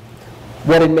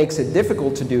 What it makes it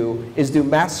difficult to do is do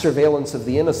mass surveillance of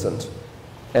the innocent.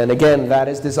 And again, that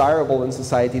is desirable in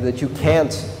society, that you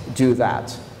can't do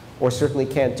that, or certainly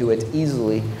can't do it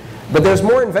easily. But there's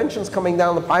more inventions coming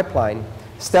down the pipeline.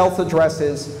 Stealth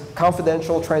addresses,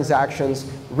 confidential transactions,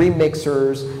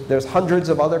 remixers. There's hundreds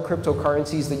of other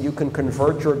cryptocurrencies that you can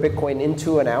convert your Bitcoin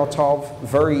into and out of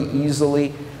very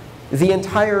easily. The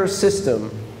entire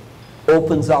system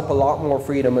opens up a lot more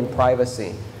freedom and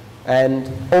privacy.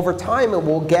 And over time, it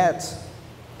will get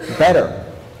better.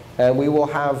 And we will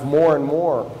have more and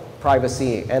more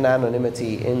privacy and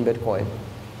anonymity in Bitcoin.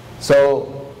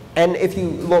 So, and if you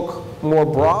look more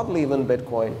broadly than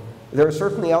Bitcoin, there are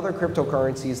certainly other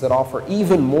cryptocurrencies that offer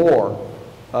even more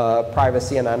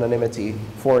privacy and anonymity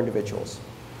for individuals.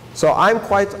 So I'm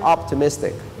quite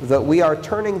optimistic that we are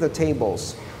turning the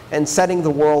tables and setting the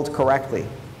world correctly,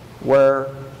 where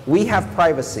we have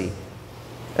privacy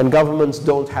and governments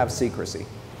don't have secrecy.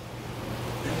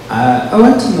 I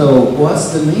want to know,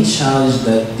 what's the main challenge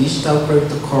that digital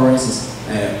cryptocurrencies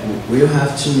will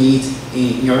have to meet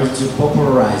in order to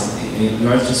popularize, in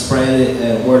order to spread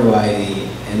it worldwide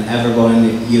and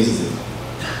everyone uses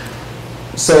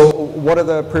it? So what are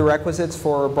the prerequisites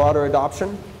for broader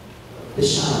adoption? The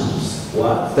challenges.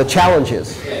 What? The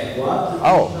challenges. Yeah, what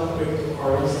the digital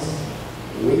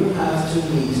cryptocurrencies will have to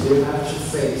meet, will have to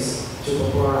face to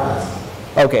popularize?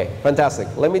 Okay, fantastic.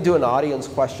 Let me do an audience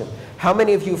question. How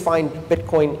many of you find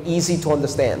Bitcoin easy to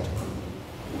understand?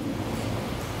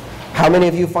 How many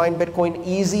of you find Bitcoin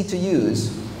easy to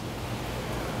use?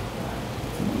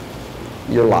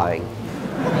 You're lying.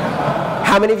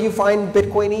 How many of you find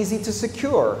Bitcoin easy to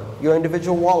secure your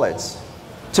individual wallets,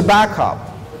 to back up,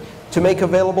 to make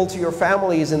available to your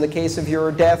families in the case of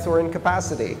your death or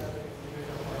incapacity?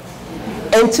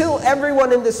 Until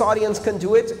everyone in this audience can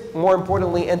do it, more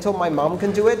importantly, until my mom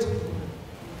can do it,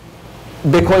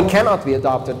 Bitcoin cannot be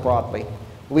adopted broadly.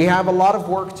 We have a lot of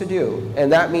work to do, and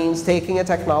that means taking a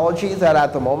technology that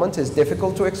at the moment is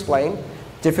difficult to explain,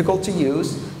 difficult to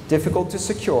use, difficult to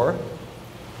secure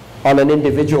on an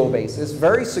individual basis,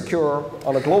 very secure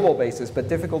on a global basis, but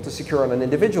difficult to secure on an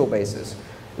individual basis,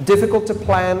 difficult to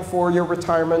plan for your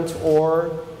retirement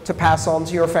or to pass on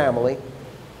to your family.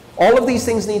 All of these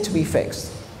things need to be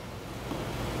fixed.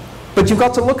 But you've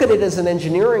got to look at it as an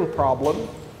engineering problem,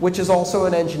 which is also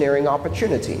an engineering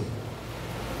opportunity.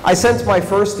 I sent my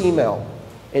first email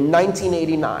in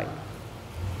 1989.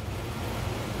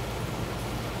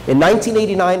 In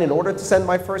 1989, in order to send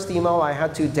my first email, I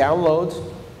had to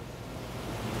download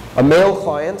a mail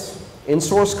client in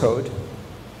source code,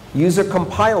 use a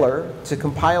compiler to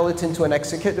compile it into an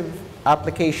executive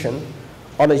application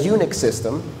on a Unix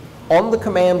system, on the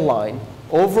command line,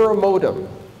 over a modem,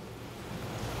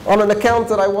 on an account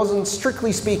that I wasn't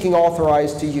strictly speaking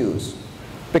authorized to use,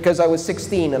 because I was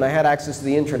 16 and I had access to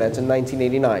the internet in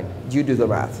 1989. You do the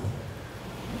math.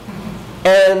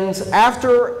 And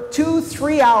after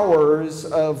 2-3 hours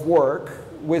of work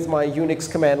with my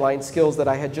Unix command line skills that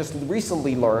I had just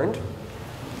recently learned,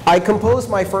 I composed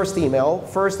my first email.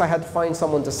 First, I had to find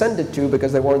someone to send it to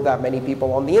because there weren't that many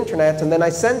people on the internet. And then I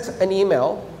sent an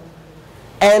email.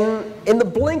 And in the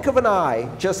blink of an eye,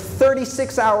 just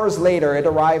 36 hours later, it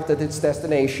arrived at its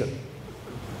destination.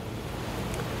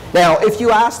 Now, if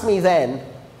you asked me then,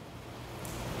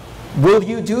 will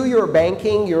you do your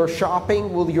banking, your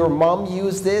shopping? Will your mom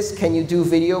use this? Can you do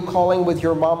video calling with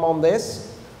your mom on this?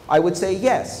 I would say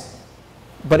yes,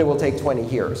 but it will take 20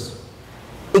 years.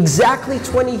 Exactly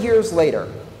 20 years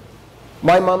later,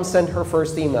 my mom sent her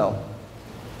first email.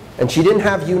 And she didn't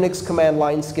have Unix command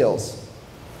line skills.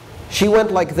 She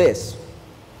went like this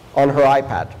on her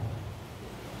iPad.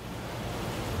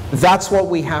 That's what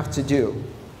we have to do.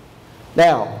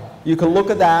 Now, you can look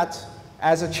at that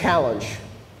as a challenge.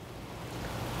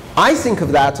 I think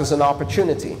of that as an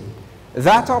opportunity.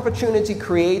 That opportunity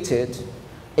created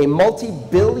a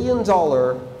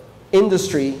multi-billion-dollar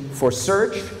industry for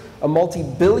search, a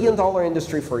multi-billion-dollar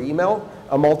industry for email,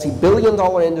 a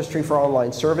multi-billion-dollar industry for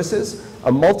online services,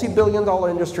 a multi-billion-dollar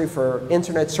industry for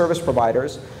internet service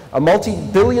providers, a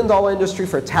multi-billion-dollar industry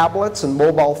for tablets and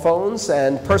mobile phones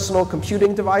and personal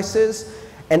computing devices,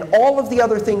 and all of the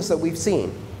other things that we've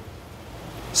seen.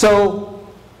 So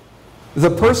the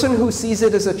person who sees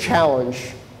it as a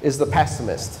challenge is the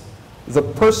pessimist. The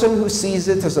person who sees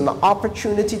it as an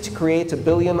opportunity to create a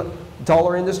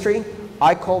billion-dollar industry,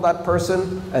 I call that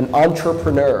person an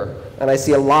entrepreneur. And I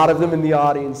see a lot of them in the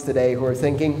audience today who are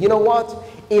thinking, you know what?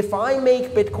 If I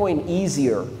make Bitcoin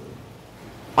easier,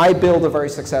 I build a very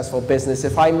successful business.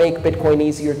 If I make Bitcoin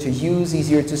easier to use,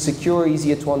 easier to secure,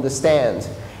 easier to understand,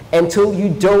 until you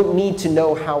don't need to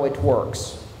know how it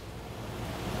works.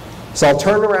 So I'll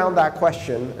turn around that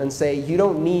question and say, you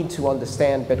don't need to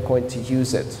understand Bitcoin to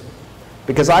use it.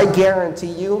 Because I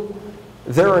guarantee you,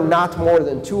 there are not more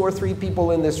than 2 or 3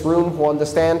 people in this room who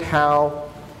understand how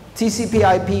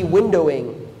TCP/IP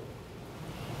windowing,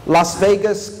 Las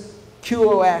Vegas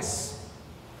QoS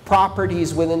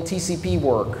properties within TCP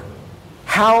work,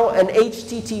 how an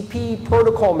HTTP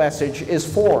protocol message is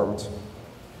formed.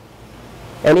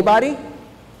 Anybody?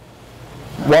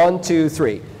 1, 2,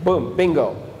 3. Boom,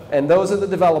 bingo. And those are the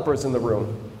developers in the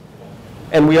room.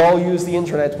 And we all use the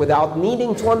internet without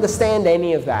needing to understand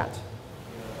any of that.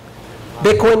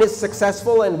 Bitcoin is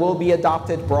successful and will be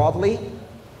adopted broadly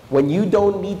when you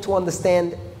don't need to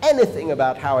understand anything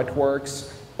about how it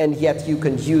works, and yet you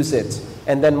can use it,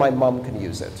 and then my mom can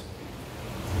use it.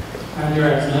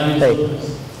 Andreas, let me Hey. do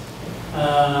this.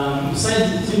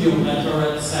 Besides the video that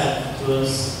already said to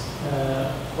us,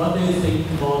 what do you think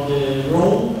about the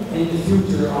role and the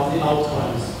future of the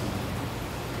altcoins?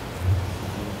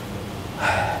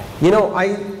 You know,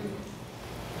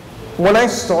 when I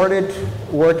started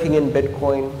working in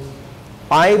Bitcoin,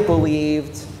 I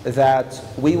believed that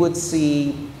we would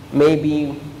see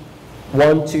maybe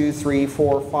 1, 2, 3,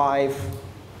 4, 5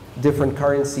 different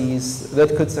currencies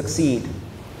that could succeed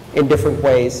in different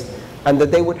ways, and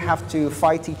that they would have to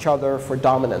fight each other for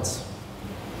dominance.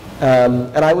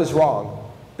 And I was wrong,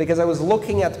 because I was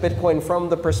looking at Bitcoin from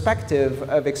the perspective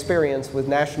of experience with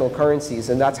national currencies,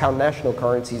 and that's how national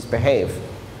currencies behave.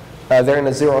 They're in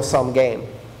a zero-sum game.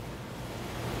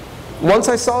 Once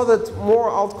I saw that more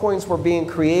altcoins were being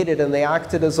created and they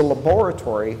acted as a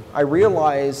laboratory, I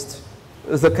realized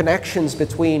the connections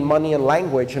between money and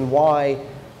language, and why,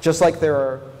 just like there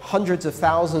are hundreds of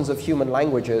thousands of human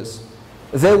languages,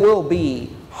 there will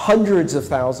be hundreds of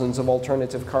thousands of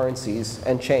alternative currencies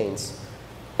and chains,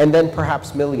 and then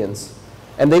perhaps millions.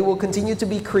 And they will continue to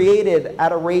be created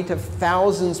at a rate of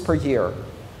thousands per year,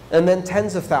 and then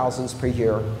tens of thousands per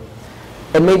year.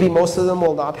 And maybe most of them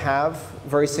will not have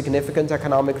very significant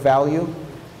economic value.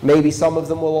 Maybe some of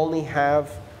them will only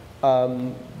have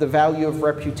the value of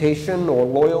reputation or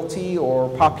loyalty or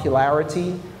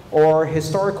popularity or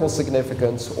historical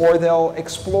significance, or they'll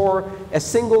explore a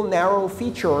single narrow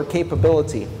feature or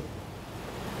capability.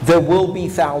 There will be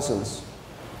thousands,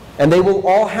 and they will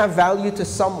all have value to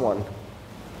someone,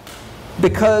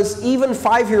 because even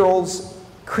 5-year-olds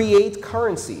create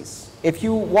currencies. If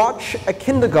you watch a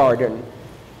kindergarten,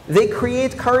 they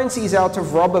create currencies out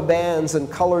of rubber bands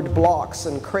and colored blocks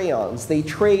and crayons. They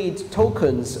trade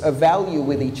tokens of value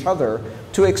with each other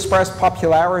to express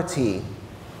popularity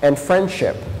and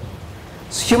friendship.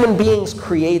 So human beings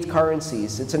create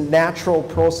currencies. It's a natural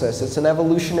process. It's an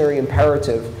evolutionary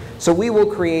imperative. So we will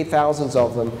create thousands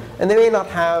of them. And they may not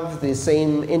have the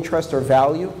same interest or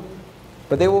value,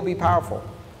 but they will be powerful.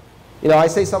 You know, I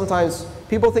say sometimes,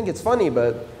 people think it's funny,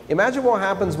 but imagine what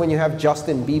happens when you have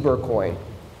Justin Bieber coin.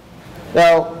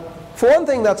 Now, for one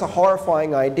thing, that's a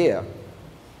horrifying idea,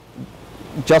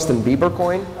 Justin Bieber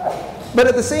coin. But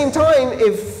at the same time,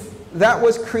 if that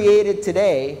was created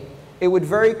today, it would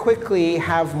very quickly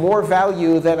have more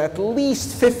value than at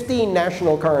least 15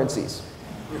 national currencies.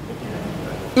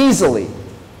 Easily,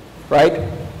 right?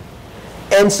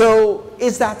 And so,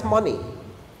 is that money?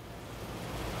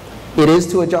 It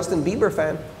is to a Justin Bieber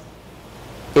fan.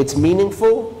 It's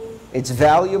meaningful, it's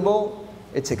valuable,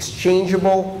 it's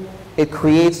exchangeable, it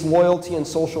creates loyalty and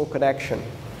social connection.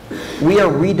 We are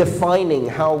redefining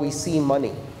how we see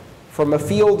money from a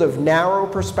field of narrow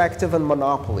perspective and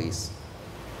monopolies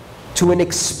to an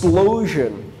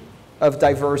explosion of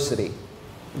diversity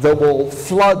that will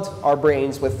flood our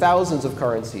brains with thousands of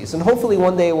currencies. And hopefully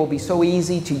one day it will be so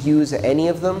easy to use any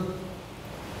of them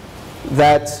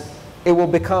that it will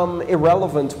become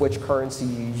irrelevant which currency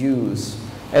you use,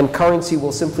 and currency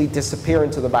will simply disappear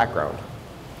into the background.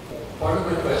 Part of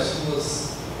my question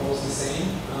was almost the same.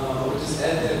 I would just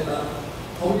add that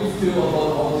how do you feel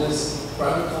about all these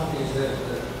private companies that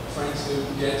are trying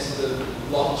to get to the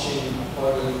blockchain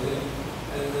part of the thing,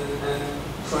 and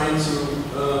trying to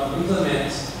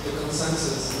implement the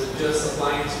consensus that just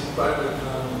applying to private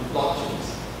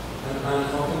blockchains? And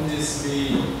how can this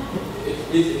be,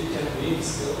 if it can be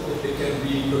still, if it can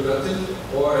be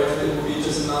productive, or if it will be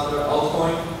just another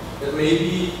altcoin that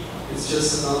maybe it's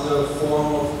just another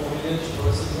form of coinage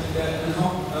or something like that, and how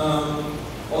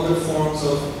other forms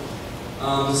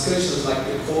of discussions like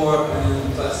the core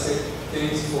and plastic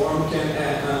things form can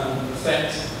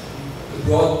affect the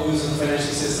broad use of financial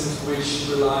systems which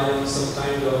rely on some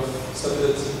kind of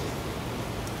stability.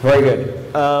 Very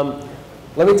good.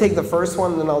 Let me take the first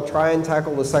one, and then I'll try and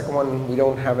tackle the second one. We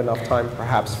don't have enough time,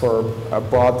 perhaps, for a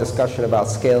broad discussion about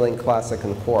scaling classic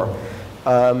and core.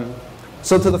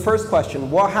 So to the first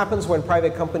question, what happens when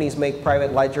private companies make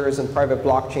private ledgers and private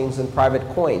blockchains and private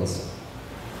coins?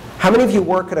 How many of you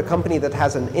work at a company that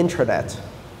has an intranet,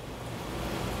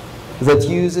 that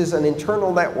uses an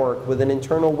internal network with an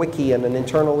internal wiki and an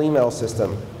internal email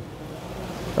system?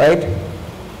 Right?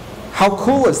 How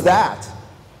cool is that?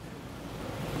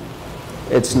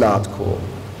 It's not cool.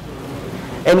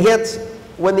 And yet,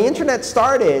 when the internet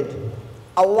started,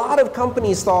 a lot of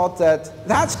companies thought that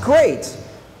that's great,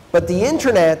 but the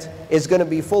internet is going to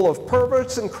be full of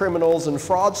perverts and criminals and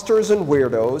fraudsters and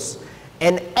weirdos,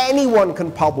 and anyone can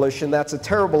publish, and that's a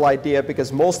terrible idea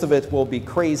because most of it will be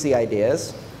crazy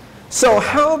ideas. So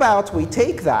how about we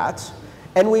take that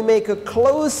and we make a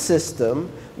closed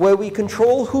system where we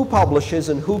control who publishes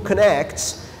and who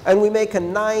connects, and we make a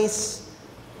nice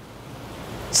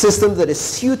system that is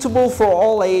suitable for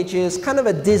all ages, kind of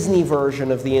a Disney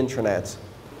version of the internet.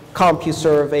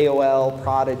 CompuServe, AOL,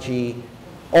 Prodigy,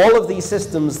 all of these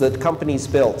systems that companies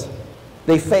built,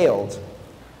 they failed.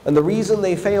 And the reason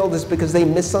they failed is because they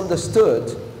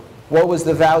misunderstood what was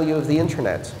the value of the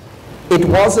internet. It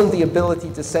wasn't the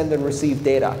ability to send and receive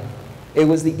data. It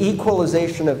was the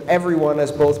equalization of everyone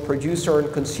as both producer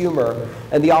and consumer,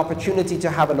 and the opportunity to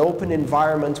have an open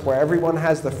environment where everyone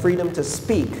has the freedom to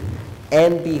speak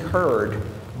and be heard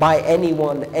by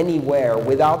anyone, anywhere,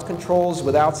 without controls,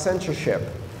 without censorship.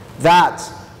 That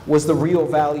was the real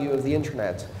value of the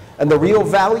internet. And the real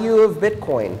value of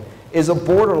Bitcoin is a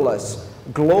borderless,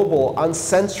 global,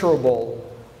 uncensorable,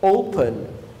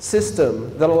 open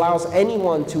system that allows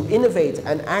anyone to innovate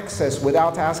and access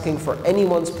without asking for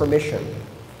anyone's permission.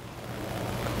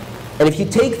 And if you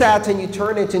take that and you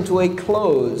turn it into a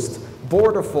closed,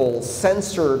 borderful,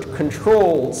 censored,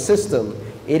 controlled system,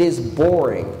 it is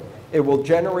boring. It will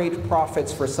generate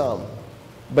profits for some,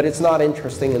 but it's not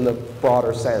interesting in the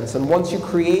broader sense. And once you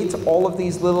create all of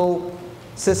these little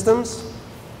systems,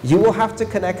 you will have to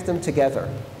connect them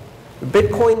together.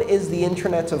 Bitcoin is the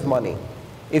internet of money.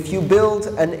 If you build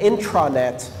an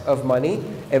intranet of money,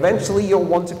 eventually you'll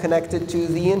want to connect it to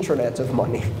the internet of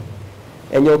money.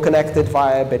 And you'll connect it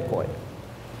via Bitcoin.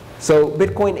 So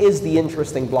Bitcoin is the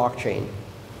interesting blockchain.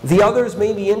 The others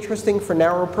may be interesting for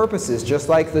narrow purposes, just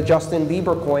like the Justin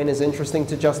Bieber coin is interesting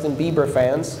to Justin Bieber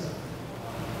fans.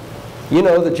 You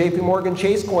know, the JP Morgan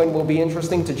Chase coin will be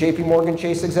interesting to JP Morgan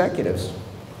Chase executives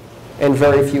and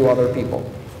very few other people.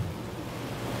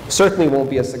 Certainly won't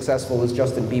be as successful as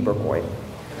Justin Bieber coin.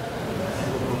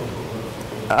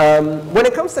 When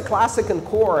it comes to classic and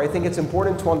core, I think it's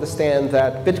important to understand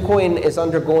that Bitcoin is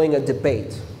undergoing a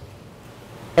debate.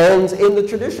 And in the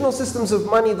traditional systems of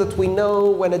money that we know,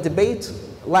 when a debate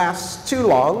lasts too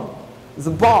long,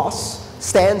 the boss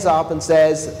stands up and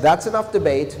says, that's enough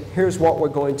debate, here's what we're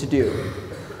going to do.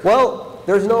 Well,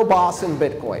 there's no boss in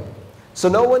Bitcoin. So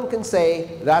no one can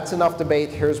say, that's enough debate,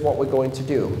 here's what we're going to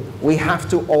do. We have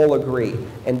to all agree.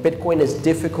 And Bitcoin is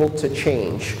difficult to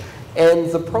change. And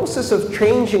the process of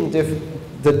changing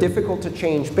the difficult to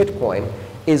change Bitcoin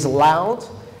is loud,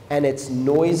 and it's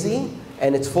noisy,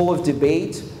 and it's full of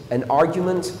debate and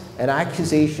argument and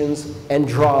accusations and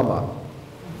drama.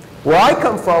 Where I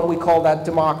come from, we call that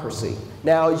democracy.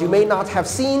 Now, you may not have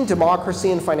seen democracy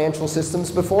in financial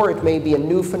systems before. It may be a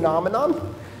new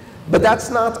phenomenon. But that's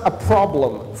not a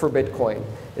problem for Bitcoin.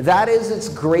 That is its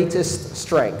greatest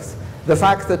strength. The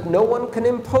fact that no one can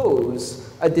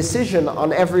impose a decision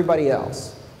on everybody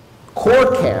else.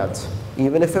 Core can't,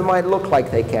 even if it might look like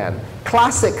they can.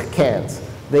 Classic can't.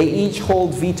 They each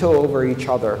hold veto over each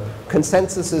other.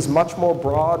 Consensus is much more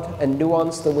broad and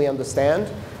nuanced than we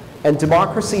understand. And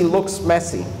democracy looks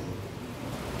messy.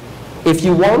 If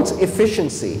you want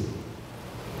efficiency,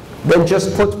 then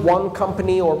just put one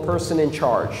company or person in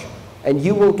charge, and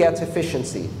you will get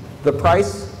efficiency. The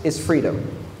price is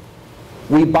freedom.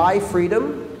 We buy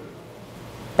freedom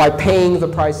by paying the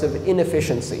price of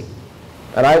inefficiency.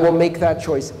 And I will make that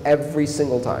choice every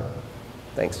single time.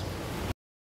 Thanks.